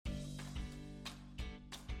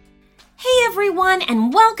everyone,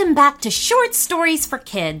 and welcome back to Short Stories for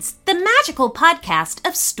Kids, the magical podcast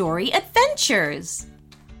of story adventures.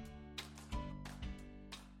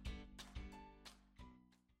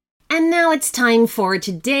 And now it's time for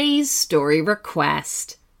today's story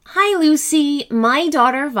request. Hi, Lucy. My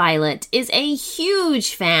daughter Violet is a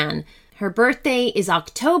huge fan. Her birthday is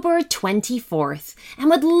October 24th and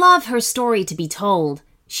would love her story to be told.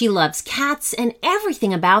 She loves cats and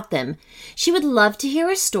everything about them. She would love to hear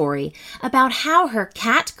a story about how her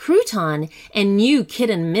cat Crouton and new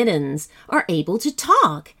kitten Mittens are able to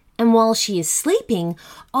talk. And while she is sleeping,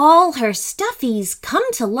 all her stuffies come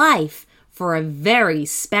to life for a very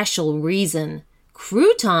special reason.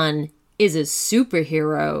 Crouton is a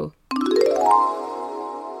superhero.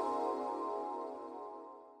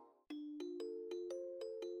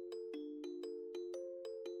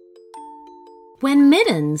 When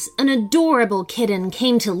Mittens, an adorable kitten,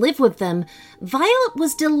 came to live with them, Violet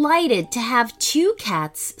was delighted to have two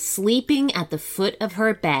cats sleeping at the foot of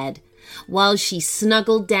her bed. While she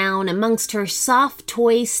snuggled down amongst her soft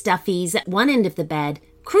toy stuffies at one end of the bed,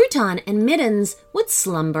 Crouton and Mittens would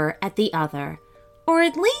slumber at the other. Or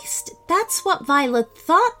at least, that's what Violet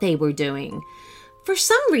thought they were doing. For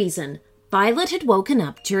some reason, Violet had woken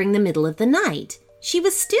up during the middle of the night. She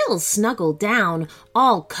was still snuggled down,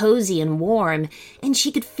 all cozy and warm, and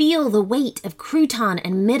she could feel the weight of Crouton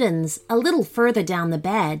and Mittens a little further down the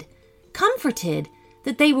bed. Comforted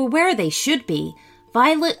that they were where they should be,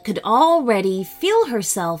 Violet could already feel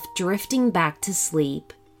herself drifting back to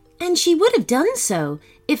sleep. And she would have done so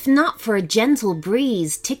if not for a gentle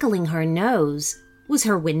breeze tickling her nose. Was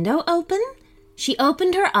her window open? She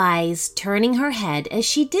opened her eyes, turning her head as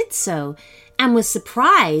she did so, and was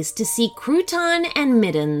surprised to see Crouton and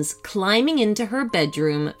Mittens climbing into her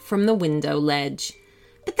bedroom from the window ledge.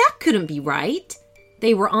 But that couldn't be right.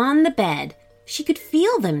 They were on the bed. She could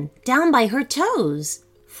feel them down by her toes.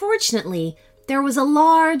 Fortunately, there was a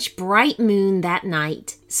large, bright moon that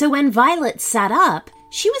night, so when Violet sat up,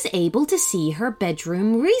 she was able to see her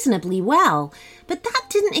bedroom reasonably well, but that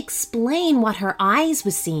didn't explain what her eyes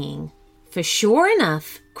were seeing. For sure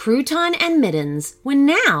enough, Crouton and Mittens were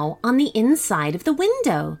now on the inside of the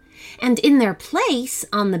window, and in their place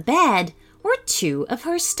on the bed were two of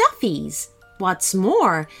her stuffies. What's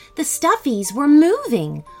more, the stuffies were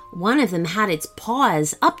moving. One of them had its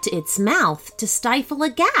paws up to its mouth to stifle a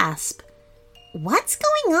gasp. "What's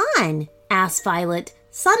going on?" asked Violet,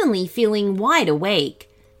 suddenly feeling wide awake.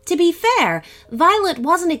 To be fair, Violet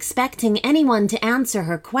wasn't expecting anyone to answer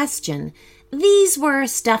her question. These were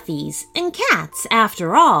stuffies and cats,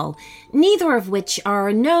 after all, neither of which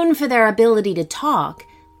are known for their ability to talk.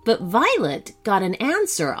 But Violet got an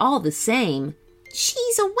answer all the same.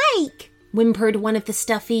 "She's awake," whimpered one of the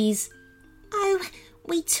stuffies. "Oh,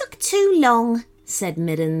 we took too long," said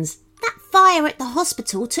Mittens. "That fire at the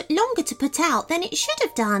hospital took longer to put out than it should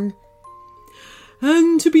have done."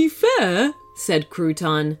 "And to be fair," said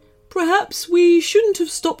Crouton, "perhaps we shouldn't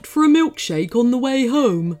have stopped for a milkshake on the way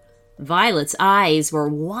home." Violet's eyes were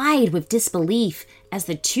wide with disbelief as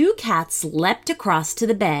the two cats leapt across to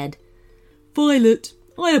the bed. "Violet,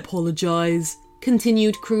 I apologize,"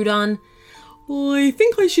 continued Crouton. "I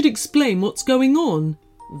think I should explain what's going on."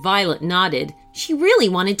 Violet nodded. She really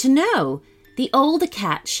wanted to know. The older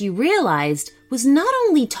cat, she realized, was not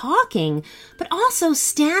only talking, but also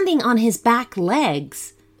standing on his back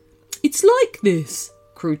legs. "It's like this,"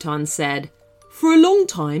 Crouton said. "For a long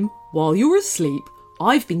time, while you're asleep,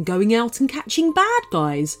 I've been going out and catching bad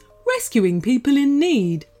guys, rescuing people in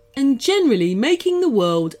need, and generally making the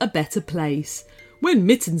world a better place. When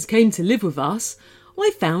Mittens came to live with us, I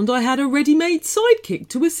found I had a ready-made sidekick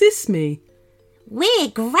to assist me." "We're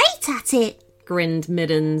great at it," grinned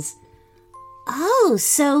Mittens. "Oh,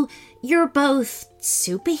 so you're both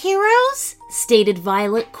superheroes?" stated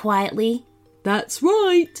Violet quietly. "That's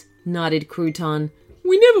right," nodded Crouton.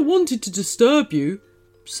 "We never wanted to disturb you.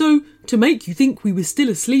 So, to make you think we were still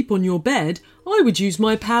asleep on your bed, I would use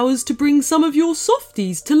my powers to bring some of your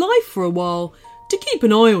softies to life for a while, to keep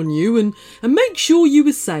an eye on you and make sure you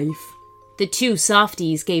were safe." The two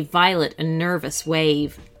softies gave Violet a nervous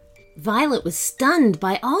wave. Violet was stunned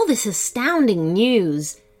by all this astounding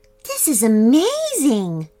news. "This is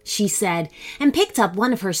amazing," she said, and picked up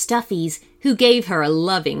one of her stuffies, who gave her a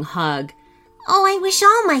loving hug. "Oh, I wish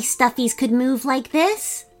all my stuffies could move like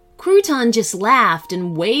this." Crouton just laughed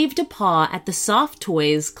and waved a paw at the soft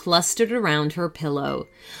toys clustered around her pillow.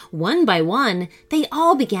 One by one, they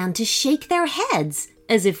all began to shake their heads,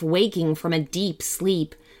 as if waking from a deep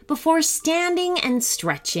sleep, before standing and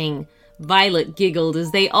stretching. Violet giggled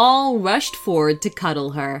as they all rushed forward to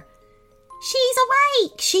cuddle her. "She's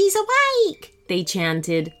awake! She's awake!" they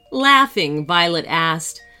chanted. Laughing, Violet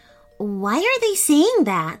asked, Why are they saying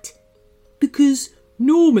that? Because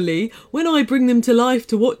normally when I bring them to life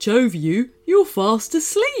to watch over you, you're fast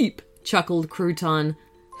asleep, chuckled Crouton.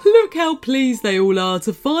 Look how pleased they all are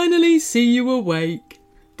to finally see you awake.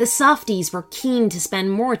 The softies were keen to spend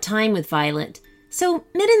more time with Violet, so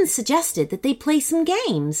Mittens suggested that they play some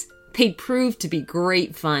games. They proved to be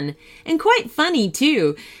great fun, and quite funny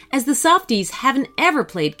too, as the softies haven't ever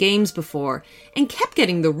played games before and kept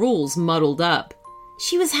getting the rules muddled up.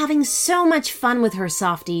 She was having so much fun with her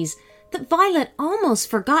softies that Violet almost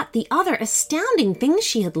forgot the other astounding things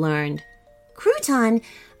she had learned. Crouton,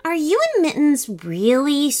 are you and Mittens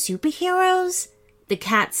really superheroes? The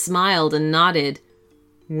cat smiled and nodded.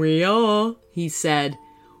 We are, he said.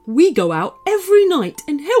 We go out every night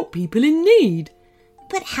and help people in need.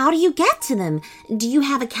 But how do you get to them? Do you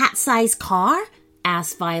have a cat-sized car?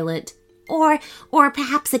 Asked Violet. Or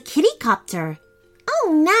perhaps a kitty-copter?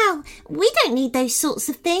 Oh no, we don't need those sorts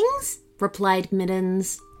of things, replied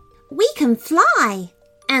Mittens. We can fly.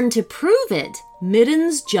 And to prove it,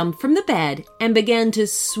 Mittens jumped from the bed and began to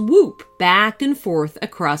swoop back and forth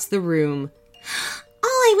across the room. Oh,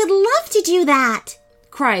 I would love to do that,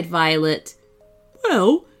 cried Violet.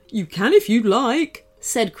 Well, you can if you'd like,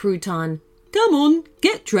 said Crouton. Come on,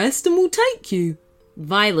 get dressed and we'll take you.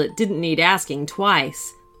 Violet didn't need asking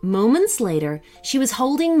twice. Moments later, she was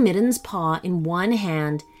holding Mittens' paw in one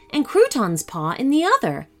hand and Crouton's paw in the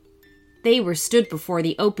other. They were stood before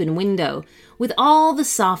the open window, with all the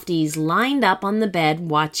softies lined up on the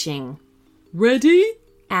bed watching. Ready?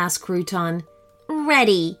 asked Crouton.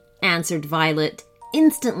 Ready, answered Violet.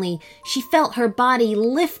 Instantly, she felt her body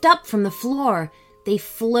lift up from the floor. They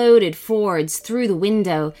floated forwards through the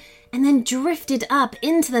window and then drifted up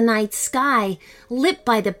into the night sky, lit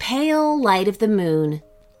by the pale light of the moon.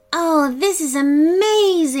 Oh, this is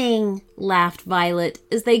amazing, laughed Violet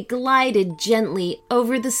as they glided gently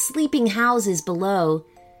over the sleeping houses below.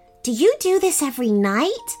 Do you do this every night?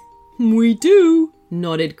 We do,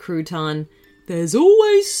 nodded Crouton. There's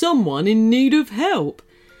always someone in need of help.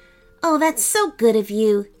 Oh, that's so good of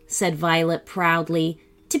you, said Violet proudly.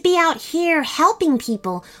 To be out here helping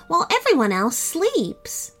people while everyone else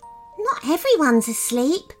sleeps. Not everyone's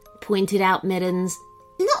asleep, pointed out Mittens.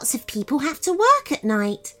 Lots of people have to work at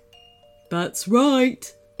night. That's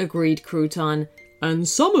right, agreed Crouton. And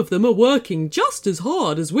some of them are working just as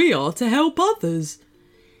hard as we are to help others.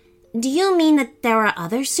 Do you mean that there are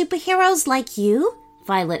other superheroes like you?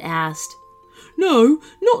 Violet asked. No,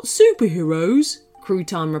 not superheroes,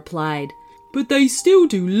 Crouton replied. But they still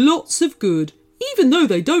do lots of good, even though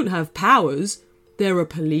they don't have powers. There are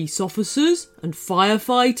police officers and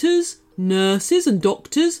firefighters, nurses and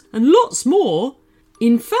doctors, and lots more.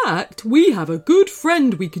 In fact, we have a good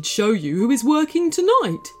friend we could show you who is working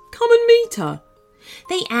tonight. Come and meet her.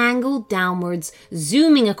 They angled downwards,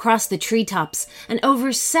 zooming across the treetops and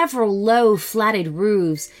over several low, flatted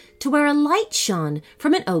roofs to where a light shone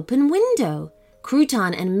from an open window.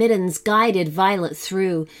 Crouton and Mittens guided Violet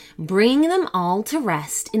through, bringing them all to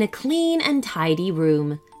rest in a clean and tidy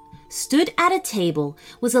room. Stood at a table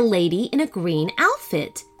was a lady in a green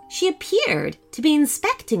outfit. She appeared to be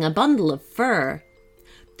inspecting a bundle of fur.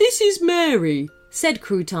 This is Mary, said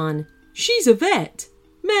Crouton. She's a vet.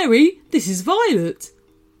 Mary, this is Violet.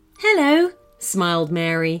 Hello, smiled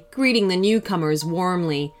Mary, greeting the newcomers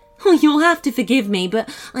warmly. Oh, you'll have to forgive me, but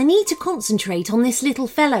I need to concentrate on this little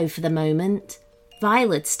fellow for the moment.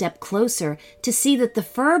 Violet stepped closer to see that the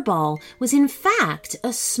fur ball was in fact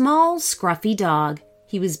a small, scruffy dog.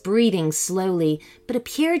 He was breathing slowly, but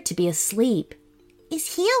appeared to be asleep.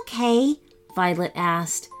 Is he okay? Violet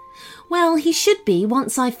asked. Well, he should be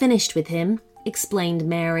once I've finished with him, explained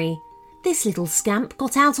Mary. This little scamp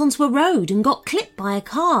got out onto a road and got clipped by a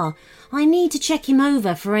car. I need to check him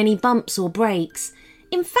over for any bumps or breaks.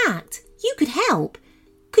 In fact, you could help.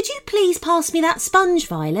 Could you please pass me that sponge,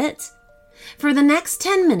 Violet? For the next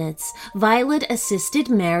 10 minutes, Violet assisted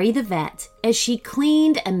Mary the vet as she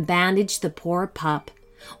cleaned and bandaged the poor pup.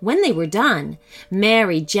 When they were done,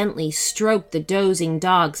 Mary gently stroked the dozing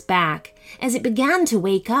dog's back as it began to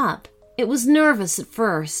wake up. It was nervous at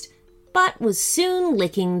first, but was soon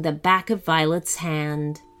licking the back of Violet's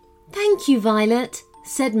hand. Thank you, Violet,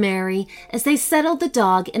 said Mary as they settled the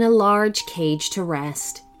dog in a large cage to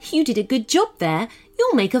rest. You did a good job there.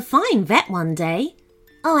 You'll make a fine vet one day.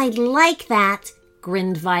 Oh, I'd like that,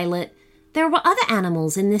 grinned Violet. There were other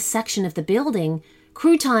animals in this section of the building.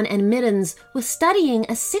 Crouton and Mittens were studying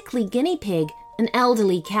a sickly guinea pig, an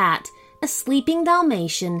elderly cat, a sleeping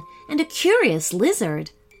Dalmatian, and a curious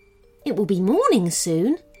lizard. It will be morning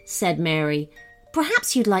soon, said Mary.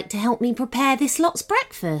 Perhaps you'd like to help me prepare this lot's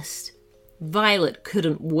breakfast. Violet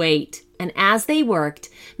couldn't wait, and as they worked,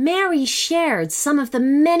 Mary shared some of the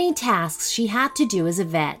many tasks she had to do as a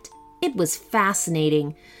vet. It was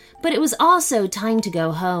fascinating, but it was also time to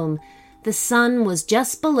go home. The sun was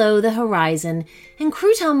just below the horizon, and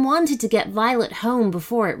Crouton wanted to get Violet home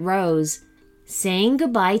before it rose. Saying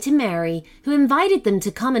goodbye to Mary, who invited them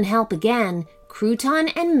to come and help again,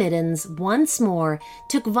 Crouton and Mittens once more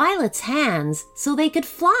took Violet's hands so they could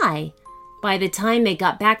fly. By the time they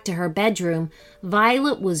got back to her bedroom,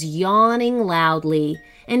 Violet was yawning loudly,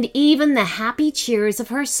 and even the happy cheers of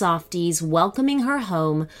her softies welcoming her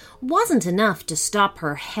home wasn't enough to stop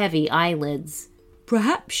her heavy eyelids.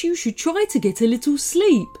 "Perhaps you should try to get a little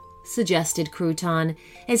sleep," suggested Crouton,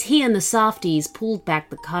 as he and the softies pulled back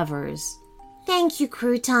the covers. Thank you,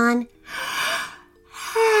 Crouton,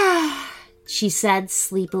 she said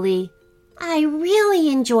sleepily. I really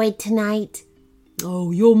enjoyed tonight.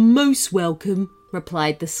 "Oh, you're most welcome,"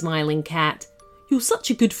 replied the smiling cat. "You're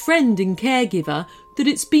such a good friend and caregiver that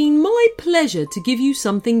it's been my pleasure to give you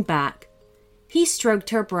something back." He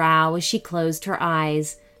stroked her brow as she closed her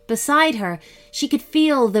eyes. Beside her, she could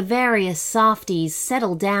feel the various softies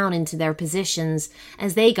settle down into their positions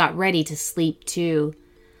as they got ready to sleep too.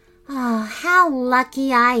 Oh, how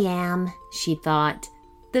lucky I am, she thought.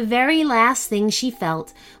 The very last thing she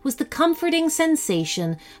felt was the comforting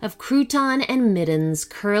sensation of Crouton and Mittens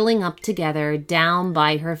curling up together down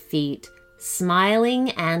by her feet.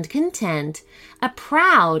 Smiling and content, a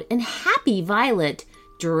proud and happy Violet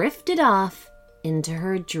drifted off into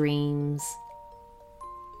her dreams.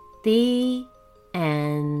 The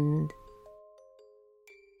end.